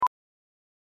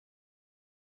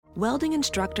Welding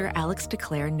instructor Alex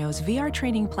DeClaire knows VR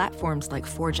training platforms like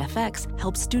Forge FX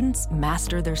help students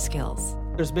master their skills.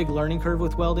 There's a big learning curve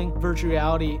with welding. Virtual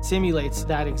reality simulates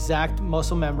that exact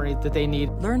muscle memory that they need.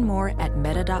 Learn more at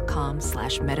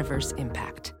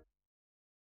meta.com/metaverseimpact.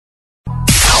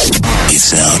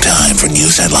 It's now time for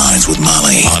news headlines with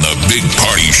Molly on the Big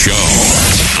Party Show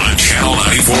on Channel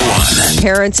 94.1.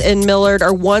 Parents in Millard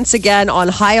are once again on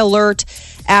high alert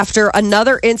after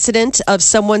another incident of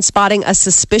someone spotting a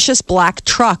suspicious black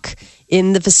truck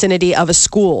in the vicinity of a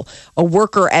school. A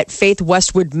worker at Faith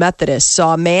Westwood Methodist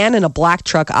saw a man in a black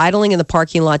truck idling in the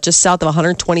parking lot just south of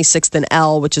 126th and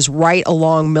L, which is right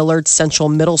along Millard Central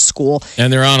Middle School.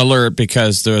 And they're on alert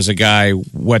because there was a guy,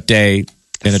 what day,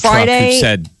 in a truck who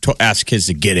said to ask kids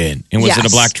to get in. And was it a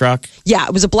black truck? Yeah,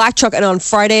 it was a black truck. And on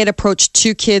Friday, it approached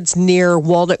two kids near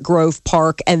Walnut Grove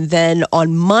Park. And then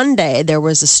on Monday, there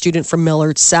was a student from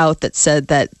Millard South that said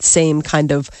that same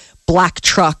kind of black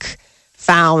truck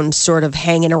found sort of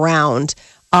hanging around.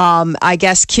 I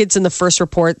guess kids in the first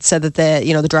report said that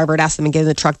the driver had asked them to get in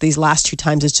the truck. These last two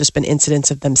times, it's just been incidents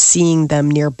of them seeing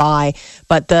them nearby.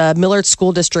 But the Millard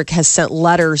School District has sent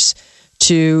letters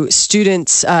to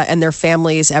students and their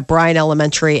families at Bryan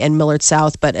Elementary and Millard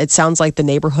South, but it sounds like the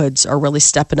neighborhoods are really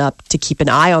stepping up to keep an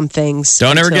eye on things.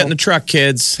 Don't ever get in the truck,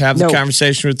 kids. Have the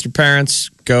conversation with your parents.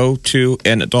 Go to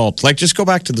an adult. Just go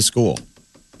back to the school.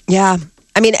 Yeah.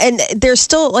 I mean, and there's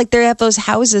still they have those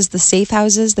houses, the safe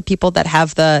houses, the people that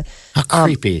have the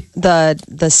creepy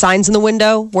the signs in the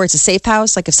window where it's a safe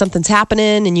house. Like if something's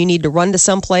happening and you need to run to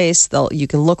someplace, you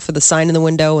can look for the sign in the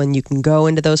window and you can go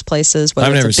into those places.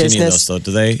 I've never seen any of those though.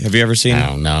 Do they? Have you ever seen? I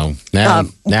don't know. No,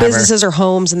 never. Businesses or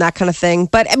homes and that kind of thing.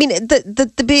 But I mean,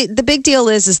 the big deal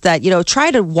is that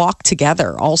try to walk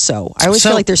together. Also, I always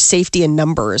feel like there's safety in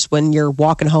numbers when you're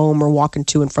walking home or walking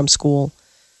to and from school.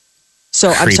 So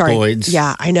I'm sorry.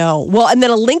 Yeah, I know. Well, and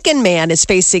then a Lincoln man is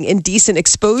facing indecent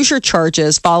exposure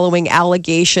charges following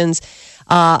allegations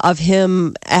of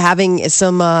him having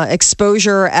some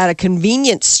exposure at a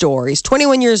convenience store. He's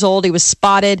 21 years old. He was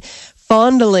spotted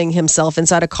fondling himself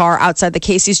inside a car outside the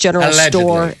Casey's General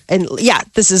Store. And yeah,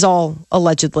 this is all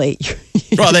allegedly.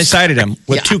 Well, they cited him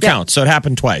with two counts, so it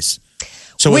happened twice.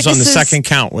 So it was on the second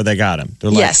count where they got him.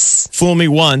 They're like, fool me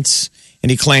once. And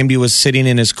he claimed he was sitting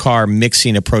in his car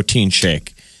mixing a protein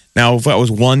shake. Now, if that was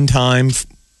one time,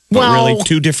 but really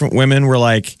two different women were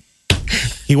like,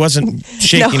 he wasn't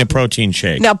shaking a protein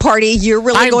shake. Now, Party, you're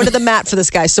really going to the mat for this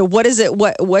guy. So what is it?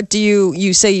 What do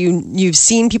you say you've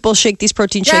seen people shake these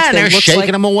protein shakes? Yeah, they're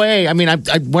shaking them away. I mean,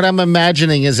 what I'm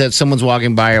imagining is that someone's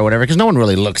walking by or whatever, because no one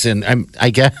really looks in. I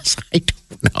guess. I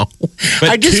don't know.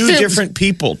 But two different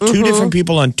people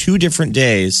on two different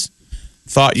days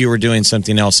thought you were doing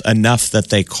something else enough that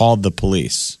they called the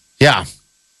police. Yeah.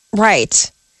 Right.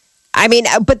 I mean,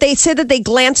 but they said that they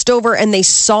glanced over and they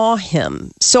saw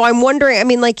him. So I'm wondering, I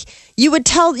mean, you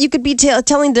could be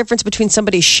telling the difference between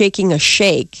somebody shaking a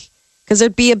shake, because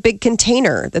there'd be a big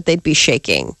container that they'd be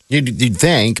shaking. You'd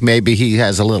think maybe he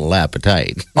has a little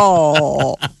appetite.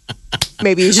 Oh.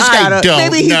 Maybe he's just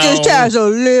just has a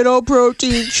little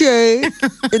protein shake.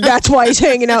 And that's why he's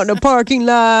hanging out in a parking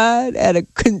lot at a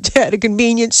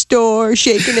convenience store,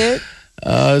 shaking it.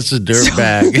 It's a dirt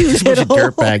bag. There's a bunch of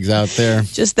dirt bags out there.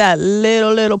 Just that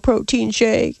little protein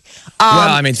shake. Well,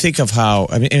 I mean, think of how.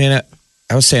 I mean,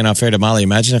 I was saying off air to Molly.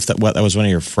 Imagine if that was one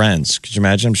of your friends. Could you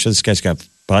imagine? I'm sure this guy's got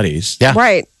buddies. Yeah,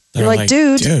 right. You're like,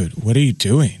 dude, what are you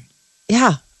doing?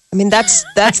 Yeah. I mean, that's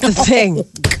the thing.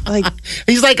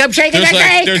 He's like, I'm shaking a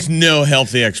shake. There's no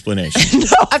healthy explanation.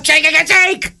 No, I'm shaking a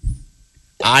shake.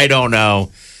 I don't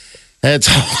know. It's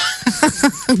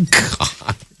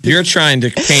God. You're trying to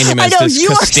paint him as this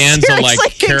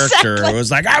Costanza-like character. Exactly. It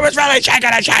was like, I was really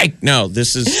shaking a shake. No,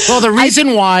 this is... Well, the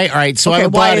reason why... All right, so I have a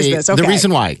buddy... Why is this? Okay. The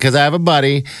reason why, because I have a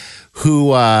buddy who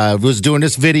was doing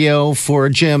this video for a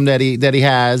gym that he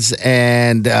has,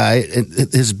 and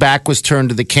his back was turned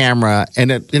to the camera,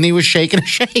 and he was shaking a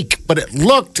shake, but it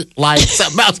looked like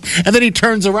something else. And then he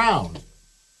turns around,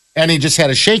 and he just had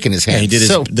a shake in his hand. Yeah, he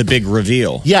did the big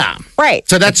reveal. Yeah. Right.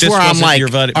 So that's where I'm like...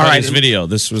 All right, video.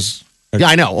 This was... Yeah,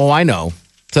 I know. Oh, I know.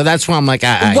 So that's why I'm like,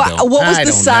 what was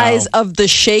the size of the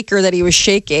shaker that he was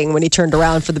shaking when he turned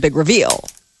around for the big reveal?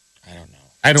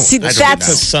 I don't know.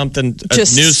 That's something, a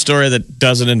news story that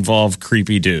doesn't involve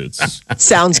creepy dudes.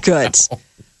 Sounds good.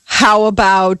 How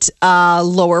about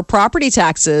lower property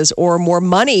taxes or more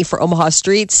money for Omaha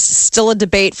streets? Still a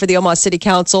debate for the Omaha City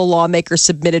Council. Lawmakers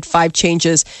submitted 5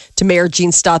 changes to Mayor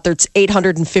Gene Stothart's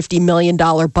 $850 million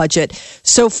budget.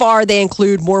 So far, they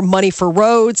include more money for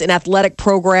roads, an athletic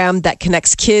program that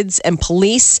connects kids and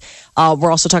police,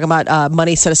 We're also talking about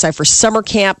money set aside for summer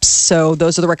camps. So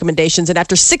those are the recommendations. And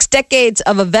after 6 decades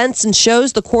of events and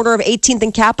shows, the corner of 18th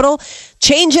and Capitol,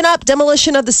 changing up.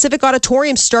 Demolition of the Civic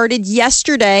Auditorium started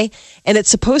yesterday, and it's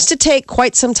supposed to take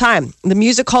quite some time. The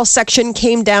music hall section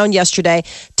came down yesterday.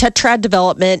 Tetrad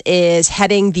Development is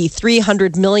heading the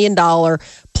 $300 million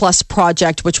plus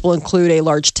project, which will include a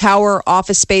large tower,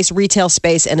 office space, retail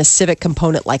space, and a civic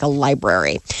component like a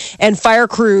library. And fire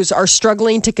crews are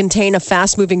struggling to contain a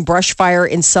fast-moving brush fire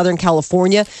in Southern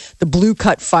California, the Blue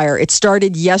Cut Fire. It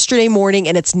started yesterday morning,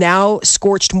 and it's now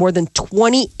scorched more than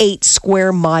 28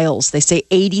 square miles. They say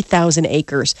 80,000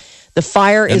 acres. The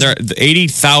fire is... And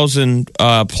 80,000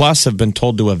 plus have been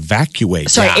told to evacuate.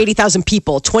 Sorry, 80,000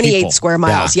 people, 28 square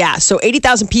miles. Yeah. So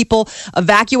 80,000 people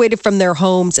evacuated from their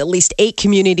homes, at least 8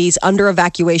 communities under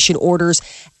evacuation orders.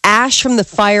 Ash from the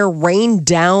fire rained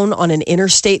down on an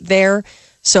interstate there.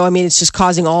 So, I mean, it's just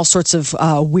causing all sorts of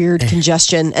weird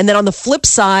congestion. And then on the flip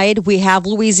side, we have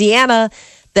Louisiana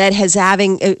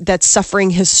that's suffering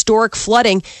historic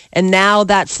flooding, and now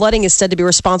that flooding is said to be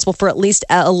responsible for at least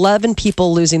 11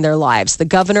 people losing their lives. The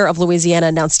governor of Louisiana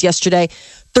announced yesterday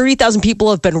 30,000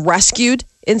 people have been rescued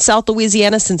in South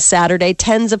Louisiana since Saturday.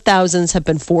 Tens of thousands have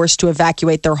been forced to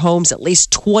evacuate their homes. At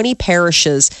least 20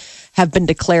 parishes have been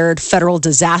declared federal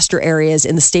disaster areas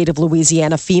in the state of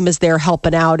Louisiana. FEMA's there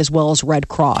helping out, as well as Red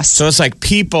Cross. So it's like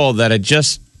people that had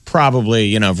just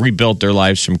probably, rebuilt their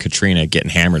lives from Katrina getting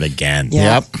hammered again.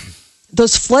 Yeah. Yep.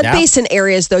 Those flood basin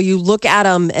areas, though, you look at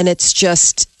them and it's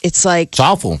like... It's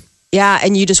awful. Yeah,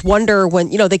 and you just wonder when,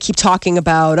 they keep talking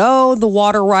about, the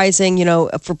water rising,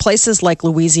 for places like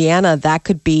Louisiana, that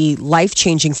could be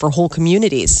life-changing for whole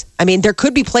communities. I mean, there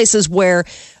could be places where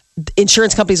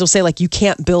insurance companies will say, like, you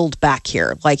can't build back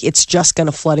here. Like, it's just going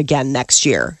to flood again next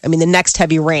year. I mean, the next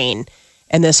heavy rain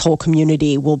and this whole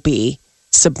community will be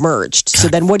submerged. So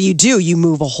then what do? You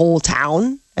move a whole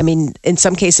town? I mean, in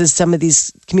some cases, some of these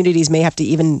communities may have to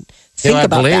even think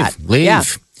about that.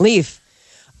 Leave.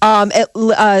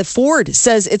 Ford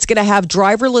says it's going to have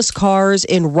driverless cars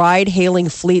in ride-hailing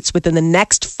fleets within the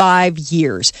next 5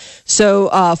 years. So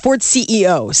Ford's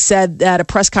CEO said at a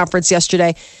press conference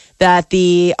yesterday that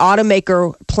the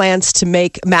automaker plans to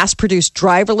make mass-produce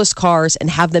driverless cars and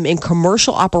have them in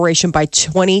commercial operation by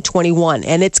 2021.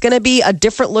 And it's going to be a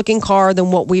different-looking car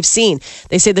than what we've seen.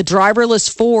 They say the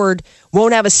driverless Ford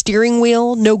won't have a steering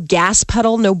wheel, no gas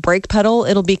pedal, no brake pedal.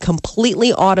 It'll be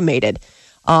completely automated.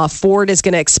 Ford is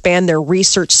going to expand their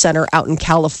research center out in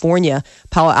California,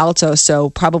 Palo Alto, so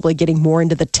probably getting more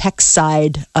into the tech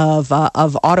side of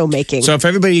automaking. So if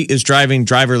everybody is driving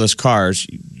driverless cars,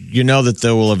 you know that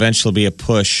there will eventually be a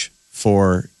push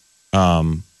for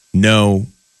no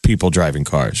people driving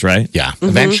cars, right? Yeah,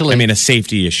 eventually. I mean, a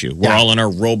safety issue. We're all in a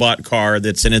robot car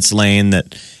that's in its lane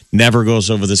that never goes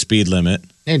over the speed limit.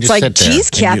 It's like, geez,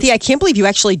 Kathy, I can't believe you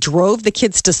actually drove the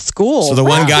kids to school. So the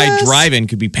one guy driving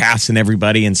could be passing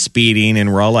everybody and speeding,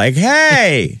 and we're all like,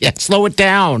 hey. Slow it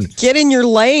down. Get in your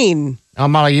lane.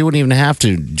 Molly, you wouldn't even have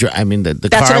to. I mean, the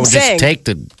car would just take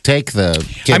the kids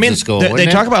to school. They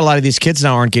talk about a lot of these kids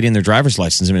now aren't getting their driver's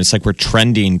license. I mean, it's like we're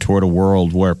trending toward a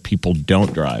world where people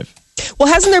don't drive.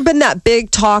 Well, hasn't there been that big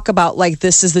talk about like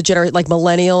this is the like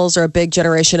millennials are a big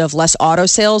generation of less auto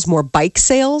sales, more bike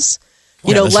sales?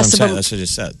 Less of them. That's what I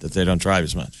just said, that they don't drive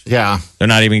as much. Yeah.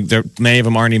 Many of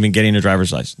them aren't even getting a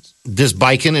driver's license. Just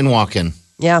biking and walking.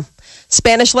 Yeah.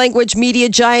 Spanish language media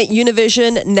giant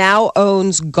Univision now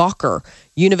owns Gawker.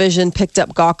 Univision picked up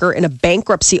Gawker in a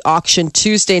bankruptcy auction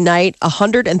Tuesday night.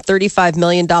 $135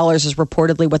 million is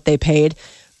reportedly what they paid.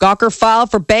 Gawker filed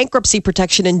for bankruptcy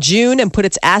protection in June and put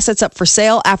its assets up for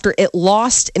sale after it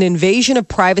lost an invasion of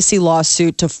privacy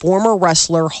lawsuit to former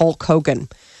wrestler Hulk Hogan.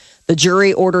 The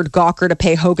jury ordered Gawker to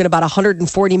pay Hogan about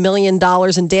 $140 million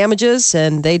in damages,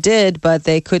 and they did, but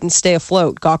they couldn't stay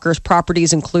afloat. Gawker's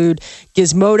properties include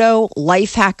Gizmodo,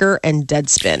 Lifehacker, and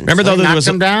Deadspin. Remember, though, there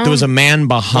was a man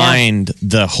behind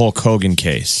the Hulk Hogan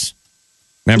case.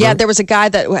 Remember? Yeah, there was a guy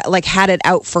that had it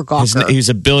out for Gawker. He was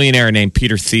a billionaire named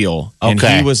Peter Thiel, and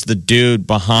he was the dude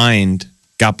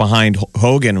got behind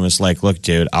Hogan and was like, look,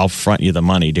 dude, I'll front you the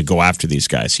money to go after these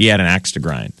guys. He had an axe to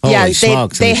grind. Yeah,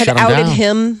 they had outed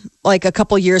him like a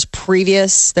couple years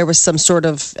previous. There was some sort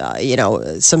of,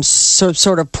 some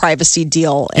sort of privacy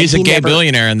deal. And he's a gay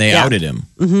billionaire, and they outed him.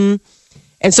 Mm-hmm.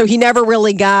 And so he never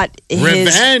really got his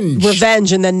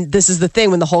revenge. And then this is the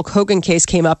thing. When the Hulk Hogan case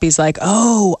came up, he's like,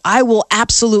 oh, I will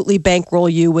absolutely bankroll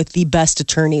you with the best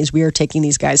attorneys. We are taking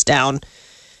these guys down.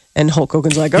 And Hulk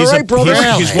Hogan's like, all right, brother.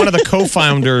 He's one of the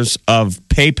co-founders of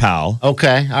PayPal.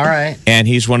 Okay, all right. And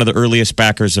he's one of the earliest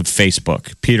backers of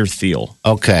Facebook, Peter Thiel.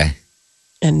 Okay.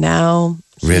 And now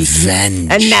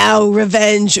Revenge. And now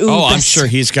revenge. Ooh, I'm sure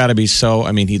he's got to be so.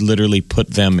 I mean, he literally put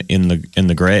them in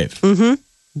the grave. Mm-hmm.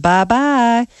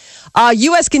 Bye-bye.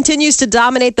 U.S. continues to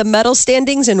dominate the medal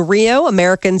standings in Rio.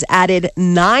 Americans added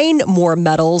 9 more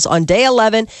medals on day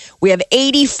 11. We have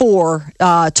 84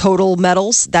 total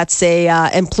medals. That's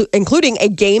including a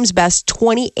game's best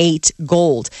 28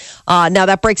 gold. Now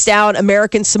that breaks down.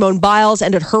 American Simone Biles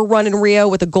ended her run in Rio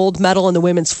with a gold medal in the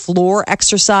women's floor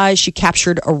exercise. She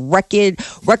captured a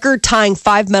record-tying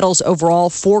 5 medals overall,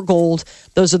 4 gold.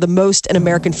 Those are the most an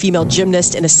American female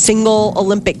gymnast in a single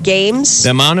Olympic Games. The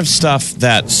amount of stuff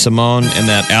that Simone and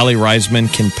that Allie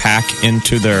Reisman can pack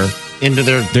into their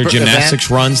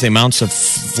gymnastics runs, the amounts of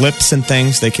flips and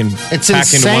things they can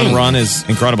pack into one run is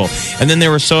incredible. And then they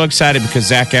were so excited because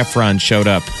Zac Efron showed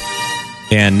up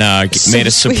and made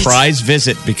a surprise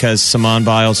visit because Simone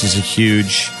Biles is a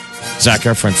huge Zac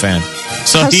Efron fan.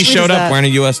 So he showed up wearing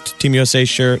a Team USA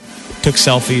shirt, took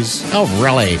selfies. Oh,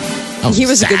 really? Oh, he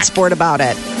was a good sport about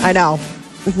it. I know.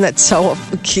 Isn't that so?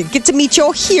 Get to meet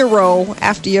your hero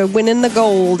after you're winning the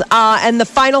gold. And the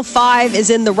final 5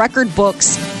 is in the record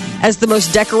books as the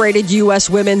most decorated U.S.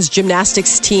 women's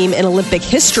gymnastics team in Olympic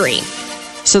history.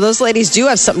 So those ladies do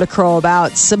have something to crow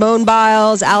about. Simone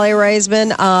Biles, Allie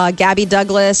Reisman, Gabby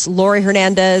Douglas, Lori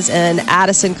Hernandez, and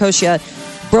Addison Koshia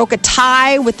broke a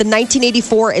tie with the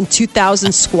 1984 and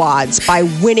 2000 squads by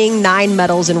winning 9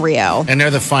 medals in Rio. And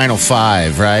they're the final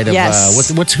 5, right? Yes.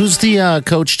 Who's the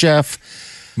coach, Jeff?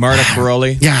 Marta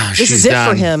Caroli. Yeah, this is it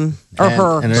for him or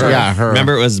her. Her.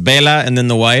 Remember, it was Bela and then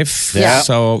the wife. Yeah.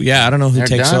 So I don't know who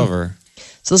takes over.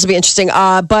 So this will be interesting.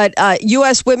 But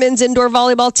U.S. women's indoor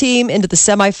volleyball team into the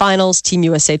semifinals. Team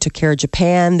USA took care of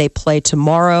Japan. They play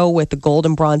tomorrow with the gold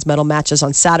and bronze medal matches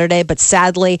on Saturday. But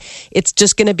sadly, it's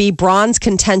just going to be bronze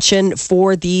contention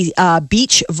for the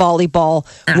beach volleyball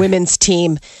women's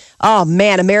team. Oh,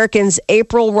 man. Americans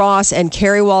April Ross and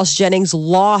Carrie Walsh Jennings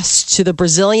lost to the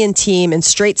Brazilian team in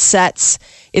straight sets.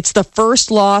 It's the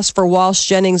first loss for Walsh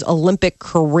Jennings' Olympic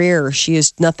career. She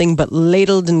is nothing but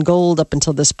ladled in gold up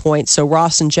until this point. So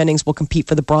Ross and Jennings will compete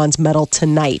for the bronze medal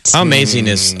tonight. How amazing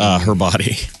is her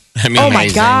body? I mean, oh, my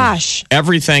gosh.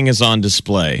 Everything is on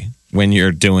display when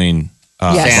you're doing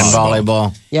sand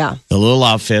volleyball. Yeah. The little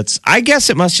outfits. I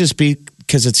guess it must just be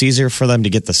because it's easier for them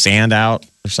to get the sand out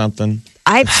or something.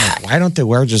 Why don't they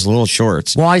wear just little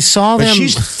shorts? Well, I saw them. But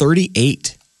she's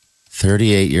 38.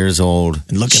 38 years old.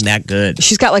 And looking that good.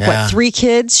 She's got 3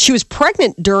 kids. She was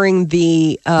pregnant during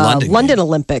the London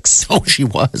Olympics. Oh, she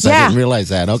was? Yeah. I didn't realize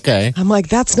that. Okay. I'm like,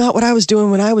 that's not what I was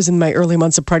doing when I was in my early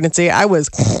months of pregnancy. I was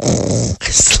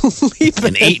sleeping.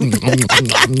 And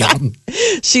eating.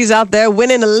 She's out there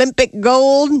winning Olympic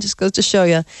gold. Just goes to show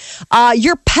you.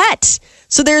 Your pet.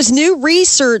 So there's new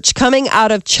research coming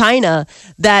out of China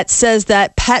that says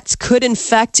that pets could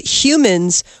infect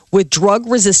humans with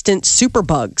drug-resistant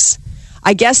superbugs.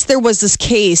 I guess there was this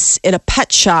case in a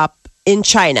pet shop in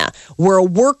China where a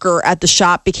worker at the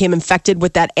shop became infected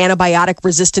with that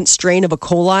antibiotic-resistant strain of E.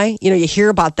 coli. You know, you hear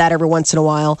about that every once in a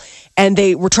while. And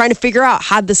they were trying to figure out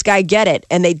how'd this guy get it.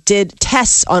 And they did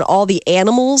tests on all the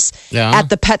animals at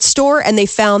the pet store. And they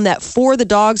found that 4 of the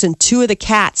dogs and 2 of the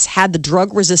cats had the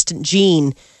drug-resistant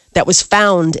gene that was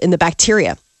found in the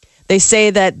bacteria. They say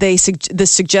that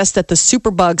this suggests that the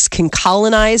superbugs can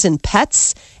colonize in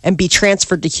pets and be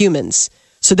transferred to humans.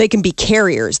 So they can be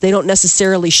carriers. They don't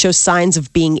necessarily show signs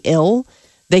of being ill.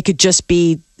 It could just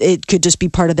be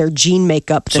part of their gene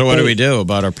makeup. So what do we do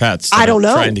about our pets? I don't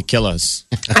know. Trying to kill us.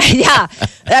 Yeah.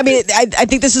 I mean, I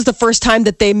think this is the first time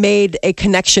that they made a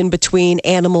connection between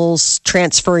animals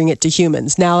transferring it to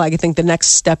humans. Now, I think the next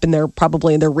step in their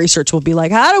research will be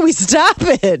like, how do we stop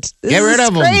it? This Get rid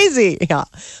of them. Crazy. Yeah.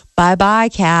 Bye-bye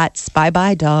cats.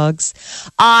 Bye-bye dogs.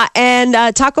 And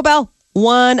Taco Bell,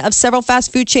 one of several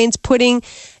fast food chains putting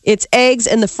its eggs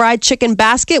in the fried chicken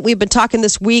basket. We've been talking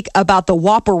this week about the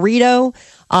Whopperito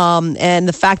and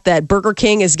the fact that Burger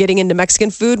King is getting into Mexican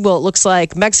food. Well, it looks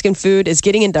like Mexican food is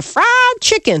getting into fried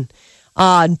chicken.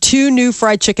 2 new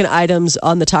fried chicken items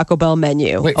on the Taco Bell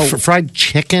menu. Wait, fried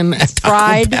chicken at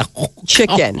Taco Bell? Fried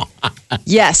chicken.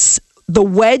 Yes. The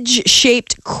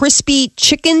wedge-shaped crispy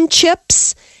chicken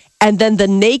chips. And then the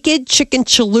naked chicken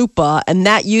chalupa, and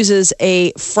that uses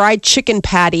a fried chicken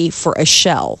patty for a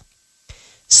shell.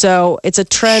 So it's a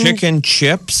trend. Chicken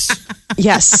chips?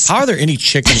 Yes. How are there any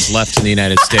chickens left in the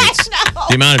United States?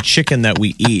 The amount of chicken that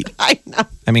we eat. I know.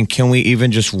 I mean, can we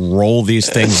even just roll these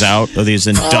things out? Or these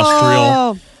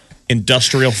industrial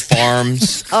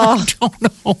farms? I don't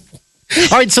know.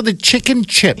 All right, so the chicken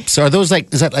chips, are those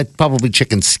is that like probably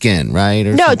chicken skin, right?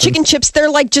 Or no, something? Chicken chips, they're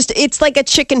like it's like a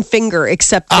chicken finger,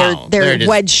 except they're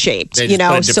wedge shaped, so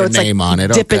it's name like on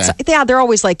it. Dip inside. Yeah, they're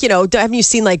always like, haven't you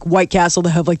seen like White Castle that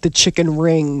have like the chicken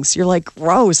rings? You're like,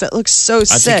 gross, that looks so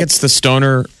sick. I think it's the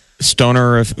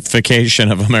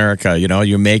stonerification of America.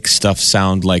 You make stuff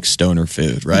sound like stoner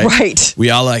food, right? Right. We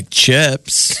all like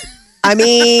chips. I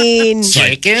mean,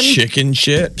 chicken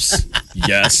chips.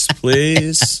 Yes,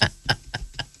 please.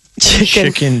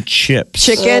 Chicken chips.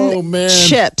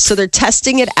 Chips. So they're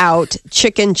testing it out.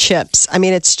 Chicken chips. I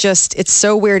mean, it's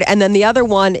so weird. And then the other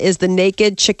one is the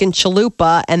naked chicken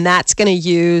chalupa, and that's going to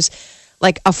use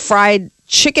like a fried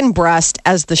chicken breast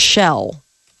as the shell.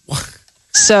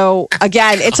 So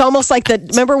again, it's almost like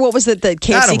remember what was it that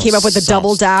KFC came up with, the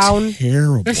double down?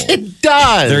 Terrible. It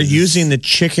does. They're using the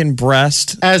chicken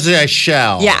breast as a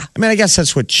shell. Yeah. I mean, I guess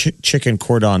that's what chicken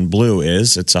cordon bleu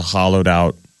is. It's a hollowed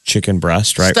out chicken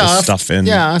breast, right? With stuff in.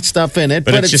 Yeah, stuff in it.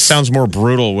 But it just sounds more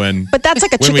brutal when. But that's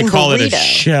like a chicken burrito. When we call it a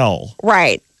shell.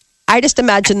 Right. I just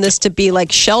imagine this to be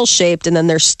like shell shaped, and then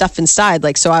there's stuff inside.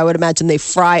 Like, so I would imagine they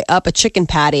fry up a chicken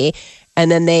patty, and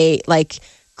then they like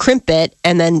crimp it,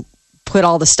 and then put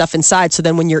all the stuff inside. So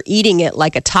then when you're eating it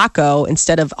like a taco,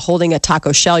 instead of holding a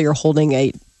taco shell, you're holding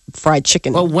a fried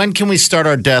chicken. Well, when can we start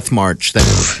our death march then?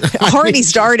 Already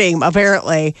starting,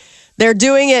 apparently. They're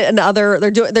doing it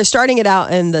they're starting it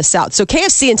out in the South. So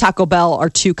KFC and Taco Bell are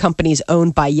two companies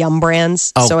owned by Yum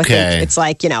Brands. Okay. So I think it's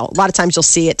like, a lot of times you'll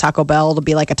see at Taco Bell, it'll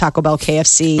be like a Taco Bell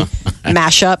KFC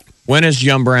mashup. When is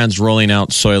Yum Brands rolling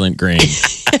out Soylent Green?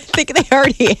 I think they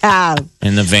already have.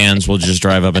 And the vans will just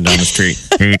drive up and down the street.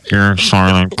 Eat your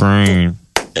Soylent Green.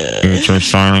 Eat your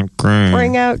Soylent Green.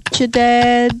 Bring out your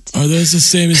dad. Are those the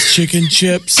same as chicken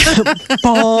chips?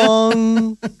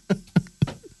 Bong.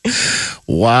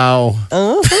 Wow.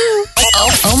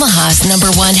 Omaha's number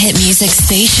one hit music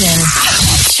station.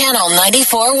 Channel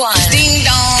 94.1. Ding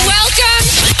dong. Welcome.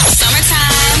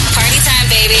 Summertime. Party time,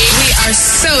 baby. We are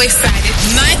so excited.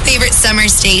 My favorite summer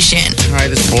station. All right,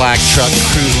 this black truck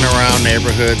cruising around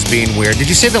neighborhoods being weird. Did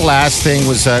you say the last thing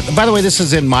was, by the way, this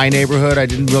is in my neighborhood. I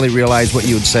didn't really realize what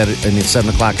you had said in the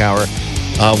 7 o'clock hour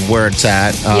of where it's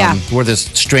at. Where this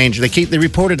stranger, they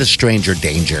reported a stranger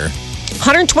danger.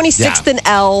 126th and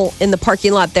L in the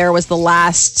parking lot there was the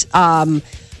last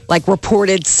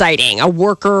reported sighting. A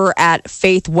worker at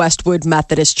Faith Westwood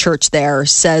Methodist Church there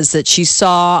says that she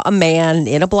saw a man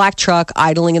in a black truck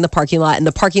idling in the parking lot, and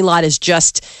the parking lot is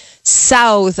just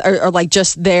south or like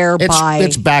just there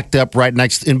it's backed up right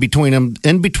next in between them.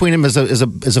 In between them is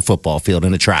a football field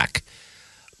and a track.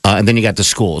 And then you got the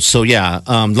schools. So, a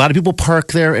lot of people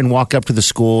park there and walk up to the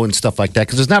school and stuff like that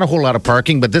because there's not a whole lot of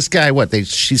parking. But this guy,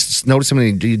 she noticed him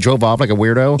and he drove off like a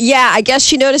weirdo? Yeah, I guess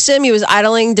she noticed him. He was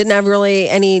idling, didn't have really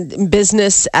any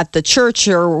business at the church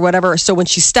or whatever. So when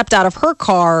she stepped out of her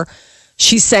car,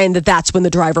 she's saying that's when the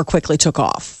driver quickly took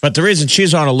off. But the reason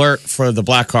she's on alert for the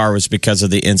black car was because of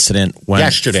the incident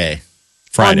yesterday.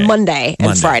 Friday. On Monday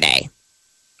and Friday.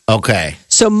 Okay.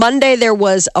 So Monday there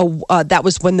was that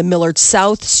was when the Millard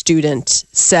South student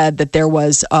said that there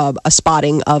was a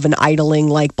spotting of an idling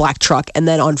like black truck, and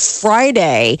then on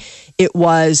Friday it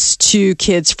was 2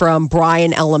 kids from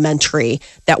Bryan Elementary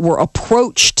that were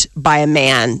approached by a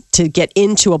man to get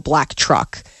into a black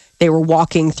truck. They were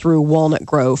walking through Walnut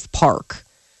Grove Park,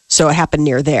 so it happened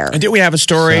near there. And did we have a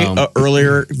story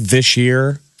earlier this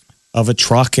year of a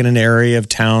truck in an area of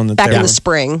town back in the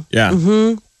spring? Yeah.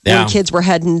 Mm-hmm. Yeah. When kids were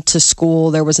heading to school,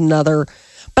 there was another.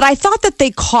 But I thought that they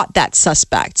caught that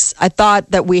suspect. I thought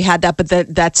that we had that, but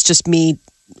that's just me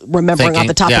remembering off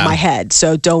the top of my head.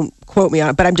 So don't quote me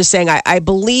on it. But I'm just saying I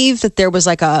believe that there was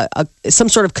like some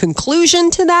sort of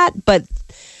conclusion to that. But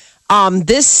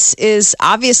this is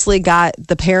obviously got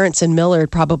the parents in Millard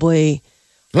probably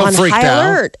on high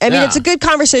alert. I mean, it's a good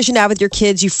conversation to have with your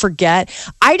kids. You forget.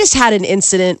 I just had an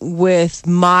incident with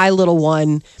my little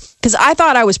one. Because I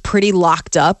thought I was pretty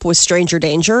locked up with stranger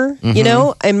danger,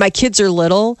 and my kids are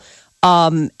little.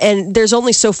 And there's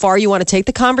only so far you want to take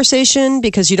the conversation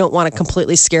because you don't want to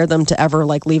completely scare them to ever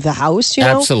leave the house,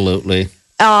 Absolutely.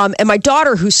 And my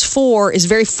daughter, who's 4, is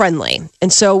very friendly.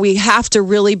 And so we have to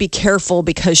really be careful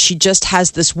because she just has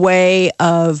this way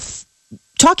of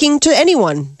talking to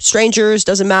anyone. Strangers,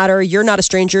 doesn't matter. You're not a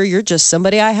stranger. You're just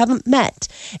somebody I haven't met.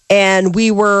 And we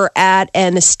were at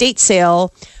an estate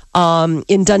sale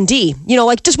in Dundee,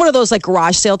 just one of those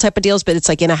garage sale type of deals, but it's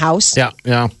in a house. Yeah,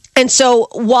 yeah. And so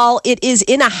while it is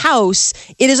in a house,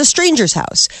 it is a stranger's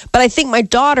house. But I think my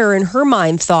daughter in her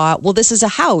mind thought, well, this is a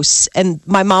house. And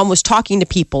my mom was talking to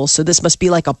people. So this must be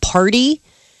like a party.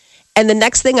 And the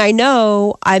next thing I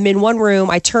know, I'm in one room.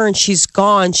 I turn, she's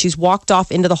gone. She's walked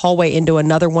off into the hallway into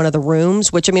another one of the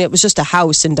rooms, which, I mean, it was just a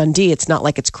house in Dundee. It's not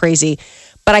like it's crazy.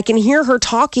 But I can hear her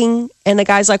talking, and the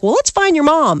guy's like, well, let's find your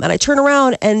mom. And I turn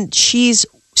around, and she's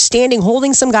standing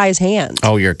holding some guy's hand.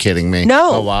 Oh, you're kidding me.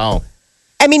 No. Oh, wow.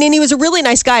 I mean, and he was a really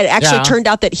nice guy. It actually turned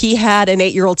out that he had an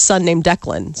 8-year-old son named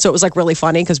Declan. So it was like really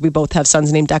funny because we both have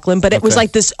sons named Declan. But it was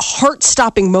like this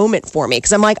heart-stopping moment for me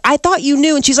because I'm like, I thought you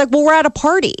knew. And she's like, well, we're at a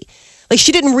party. Like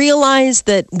she didn't realize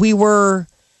that we were.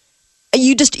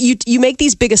 You make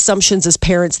these big assumptions as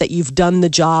parents that you've done the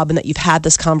job and that you've had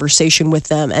this conversation with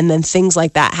them. And then things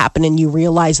like that happen and you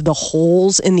realize the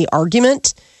holes in the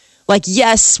argument. Like,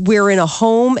 yes, we're in a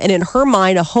home. And in her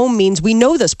mind, a home means we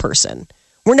know this person.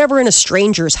 We're never in a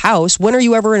stranger's house. When are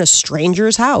you ever in a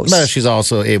stranger's house? But she's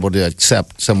also able to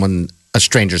accept a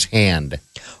stranger's hand.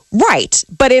 Right.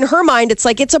 But in her mind, it's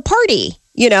like, it's a party.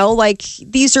 You know, like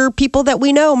these are people that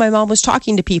we know. My mom was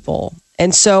talking to people.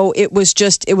 And so it was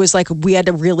like we had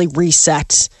to really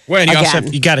reset. Well,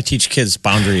 and you got to teach kids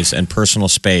boundaries and personal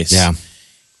space. Yeah.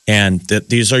 And that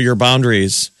these are your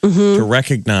boundaries to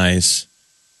recognize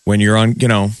when you're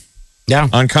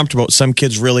uncomfortable. Some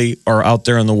kids really are out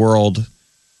there in the world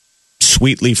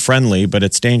sweetly friendly, but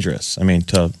it's dangerous. I mean,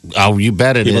 you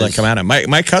bet it people is. that come at it.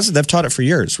 My cousin, they've taught it for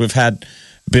years. We've had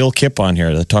Bill Kipp on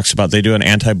here that talks about they do an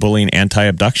anti-bullying,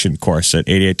 anti-abduction course at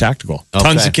 88 Tactical. Okay.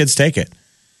 Tons of kids take it.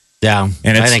 Yeah.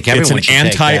 And I think it's an everyone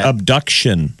should take that.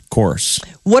 anti-abduction course.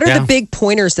 What are the big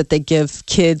pointers that they give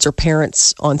kids or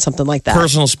parents on something like that?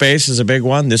 Personal space is a big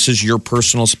one. This is your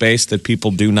personal space that people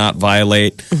do not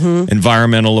violate.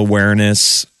 Environmental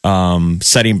awareness,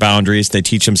 setting boundaries. They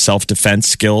teach them self-defense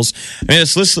skills. I mean,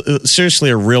 it's seriously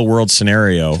a real-world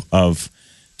scenario of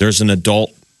there's an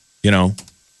adult,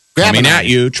 coming at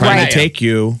you, trying to take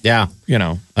you. Yeah.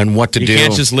 And what to do. You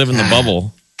can't just live in the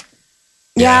bubble.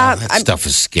 Yeah, that stuff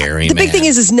is scary. The big thing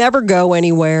is never go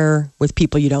anywhere with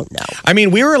people you don't know. I mean,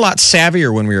 we were a lot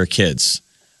savvier when we were kids.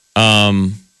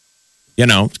 Kids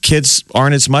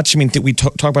aren't as much. I mean, we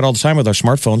talk about all the time with our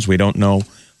smartphones. We don't know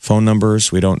phone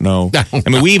numbers. We don't know. I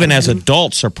mean, we even as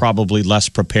adults are probably less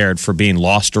prepared for being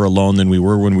lost or alone than we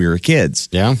were when we were kids.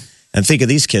 Yeah. And think of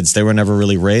these kids. They were never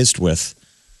really raised with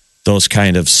those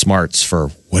kind of smarts for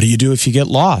what do you do if you get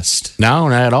lost? No,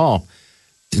 not at all.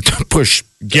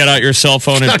 Get out your cell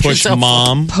phone and push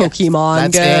mom.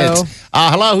 Pokemon That's Go. it.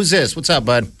 Hello, who's this? What's up,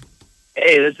 bud?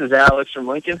 Hey, this is Alex from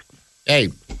Lincoln. Hey.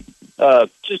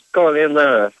 Just calling in,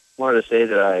 wanted to say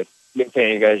that I've been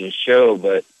fan of your guys' show,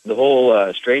 but the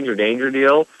whole stranger danger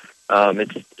deal,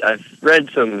 I've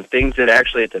read some things that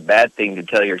actually it's a bad thing to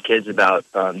tell your kids about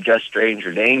just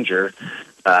stranger danger,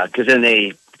 because then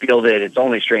they feel that it's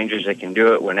only strangers that can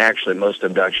do it when actually most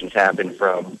abductions happen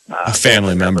from a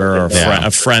family member or a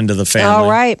friend of the family. All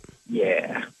right.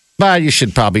 Yeah. But you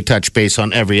should probably touch base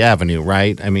on every avenue,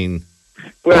 right? I mean.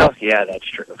 Well, yeah, that's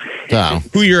true.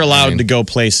 Who you're allowed to go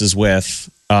places with.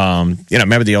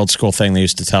 Remember the old school thing they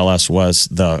used to tell us was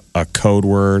a code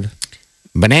word?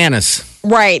 Bananas.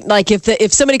 Right. Like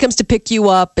if somebody comes to pick you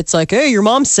up, it's like, hey, your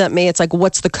mom sent me. It's like,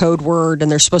 what's the code word?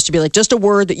 And they're supposed to be like just a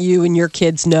word that you and your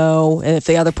kids know. And if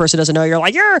the other person doesn't know, you're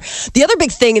like, the other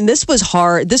big thing. And this was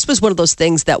hard. This was one of those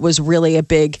things that was really a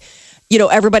big,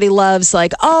 everybody loves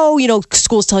like,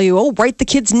 schools tell you, write the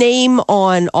kid's name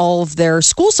on all of their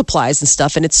school supplies and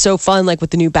stuff. And it's so fun. Like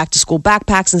with the new back to school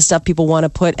backpacks and stuff people want to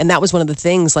put. And that was one of the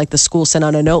things like the school sent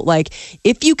out a note, like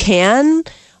if you can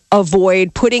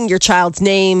avoid putting your child's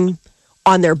name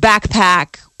on their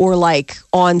backpack or like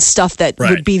on stuff that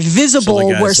would be visible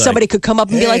where somebody could come up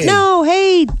and be like, no,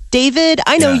 hey, David,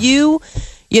 I know you,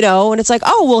 and it's like,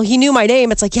 oh, well, he knew my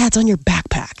name. It's like, yeah, it's on your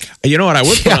backpack. You know what I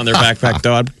would put on their backpack,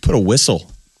 though? I'd put a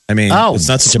whistle. I mean, it's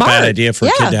not such a bad idea for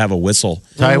a kid to have a whistle.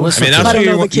 I mean,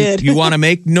 that's you want to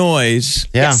make noise.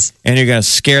 Yeah. And you're going to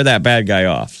scare that bad guy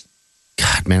off.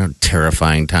 God, man,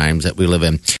 terrifying times that we live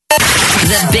in.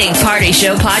 The Big Party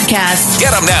Show podcast. Get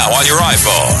them now on your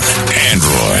iPhone,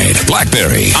 Android,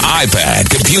 BlackBerry, iPad,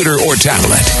 computer, or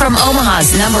tablet. From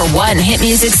Omaha's #1 hit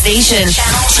music station,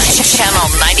 Channel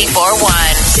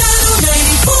 94.1. Channel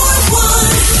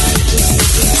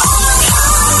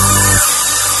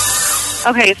 94.1.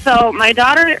 Okay, so my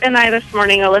daughter and I this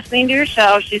morning are listening to your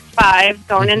show. She's 5,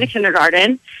 going into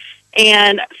kindergarten.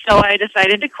 And so I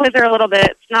decided to quiz her a little bit.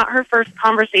 It's not her first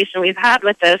conversation we've had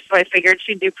with this, so I figured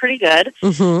she'd do pretty good.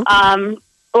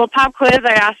 Little pop quiz,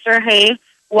 I asked her, hey,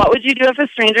 what would you do if a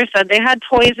stranger said they had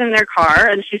toys in their car?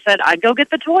 And she said, I'd go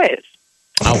get the toys.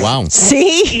 Oh, wow.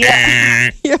 See?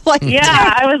 Yeah. You're like,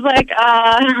 yeah, I was like,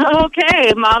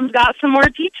 okay, Mom's got some more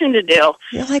teaching to do.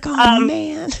 You're like, oh,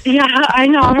 man. Yeah, I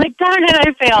know. I'm like, darn it,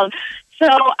 I failed. So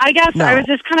I guess I was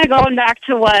just kind of going back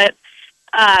to what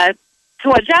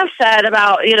Jeff said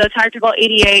about, Tactical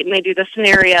 88, and they do the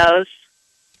scenarios.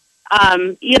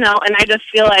 And I just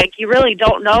feel like you really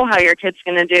don't know how your kid's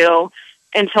going to do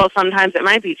until sometimes it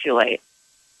might be too late.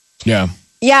 Yeah.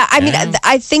 Yeah, I mean,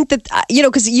 I think that,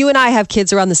 because you and I have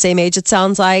kids around the same age, it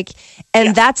sounds like.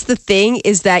 And that's the thing,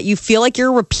 is that you feel like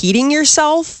you're repeating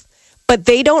yourself, but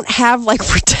they don't have like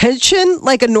retention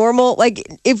like a normal, like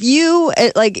if you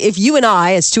and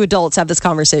I as two adults have this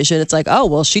conversation, it's like, oh,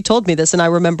 well, she told me this and I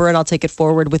remember and I'll take it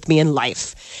forward with me in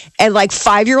life. And like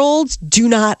 5-year-olds do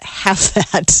not have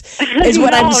that is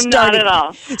what I'm starting. Not at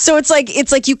all. So it's like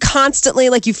you constantly,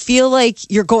 like you feel like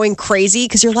you're going crazy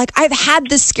because you're like, I've had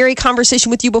this scary conversation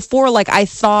with you before. Like I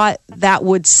thought that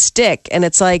would stick. And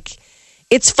it's like,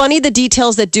 it's funny the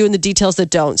details that do and the details that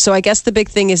don't. So I guess the big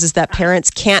thing is that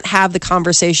parents can't have the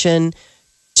conversation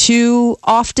too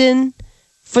often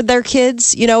for their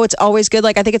kids. It's always good.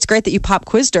 Like, I think it's great that you pop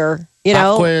quizzed her.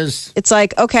 Pop quiz. It's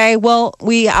like, okay, well,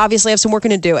 we obviously have some work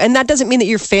to do. And that doesn't mean that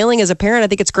you're failing as a parent. I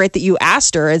think it's great that you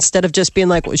asked her instead of just being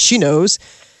like, well, she knows.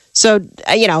 So,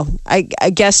 I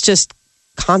guess just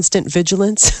constant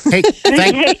vigilance. Hey,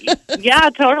 yeah,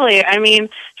 totally. I mean,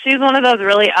 she's one of those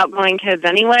really outgoing kids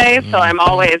anyway, so I'm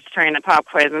always trying to pop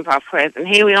quiz. And,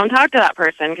 hey, we don't talk to that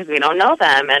person because we don't know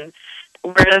them. And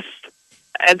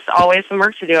it's always some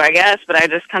work to do, I guess. But I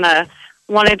just kind of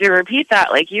wanted to repeat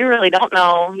that. Like, you really don't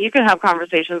know. You can have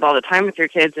conversations all the time with your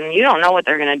kids, and you don't know what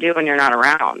they're going to do when you're not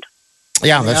around.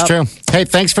 Yeah, that's true. Hey,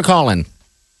 thanks for calling.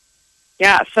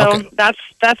 Yeah, so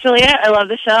that's really it. I love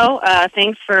the show.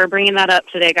 Thanks for bringing that up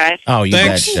today, guys. Oh, you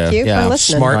Thanks. betcha. Thank you for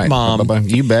listening. Smart mom.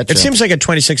 You betcha. It seems like in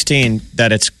 2016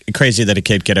 that it's crazy that a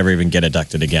kid could ever even get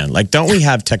abducted again. Like, don't we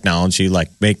have technology like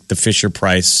make the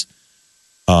Fisher-Price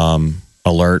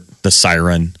alert, the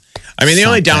siren? I mean, the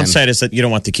only downside is that you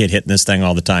don't want the kid hitting this thing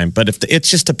all the time. But if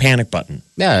it's just a panic button,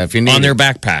 if you need on their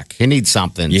backpack, you need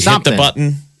something. You hit the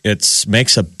button, it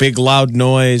makes a big loud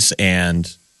noise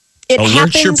and it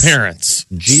alerts your parents.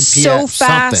 GPS, so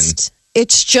fast. something.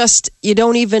 It's just you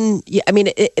don't even. I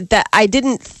mean, that I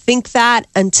didn't think that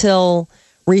until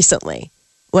recently.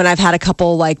 When I've had a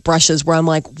couple like brushes where I'm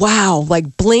like, wow,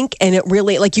 like blink and it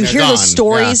really, like you hear those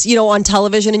stories, on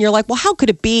television and you're like, well, how could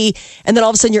it be? And then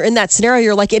all of a sudden you're in that scenario,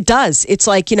 you're like, it does. It's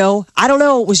like, I don't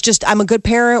know. It was just, I'm a good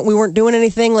parent. We weren't doing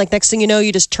anything. Like next thing you know,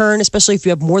 you just turn, especially if you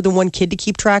have more than one kid to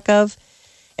keep track of.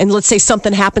 And let's say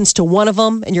something happens to one of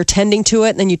them and you're tending to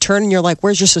it. And then you turn and you're like,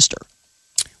 where's your sister?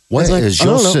 Where is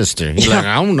your sister? He's like,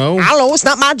 I don't know. It's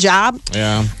not my job.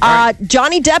 Yeah.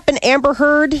 Johnny Depp and Amber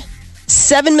Heard,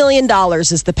 $7 million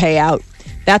is the payout.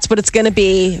 That's what it's going to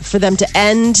be for them to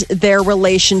end their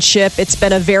relationship. It's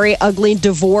been a very ugly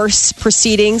divorce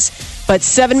proceedings, but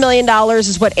 $7 million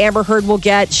is what Amber Heard will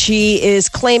get. She is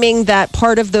claiming that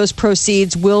part of those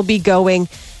proceeds will be going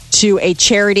to a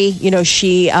charity.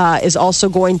 She is also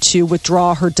going to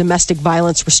withdraw her domestic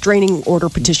violence restraining order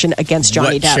petition against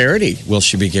Johnny Depp. What charity will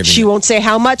she be giving? She won't say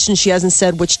how much, and she hasn't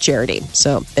said which charity.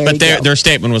 So there you go. Their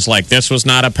statement was like, this was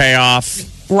not a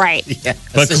payoff. Right. Yes,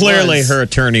 but clearly her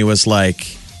attorney was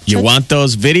like, you want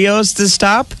those videos to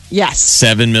stop? Yes.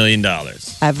 $7 million. I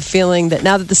have a feeling that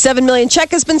now that the $7 million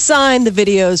check has been signed, the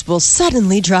videos will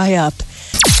suddenly dry up.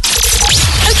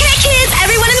 Okay, kids,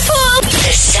 everyone in the pool.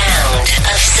 The sound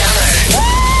of summer.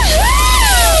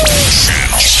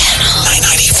 Channel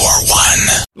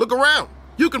 94.1. Look around.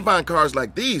 You can find cars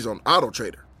like these on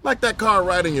AutoTrader. Like that car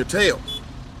riding your tail.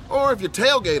 Or if you're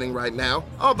tailgating right now,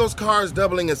 all those cars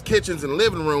doubling as kitchens and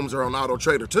living rooms are on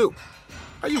AutoTrader too.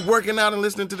 Are you working out and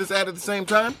listening to this ad at the same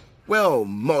time? Well,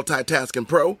 multitasking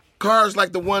pro, cars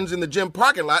like the ones in the gym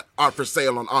parking lot are for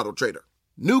sale on AutoTrader.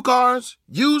 New cars,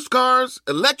 used cars,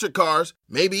 electric cars,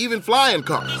 maybe even flying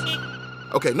cars.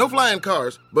 Okay, no flying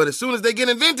cars, but as soon as they get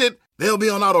invented, they'll be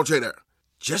on AutoTrader.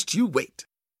 Just you wait.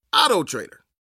 AutoTrader.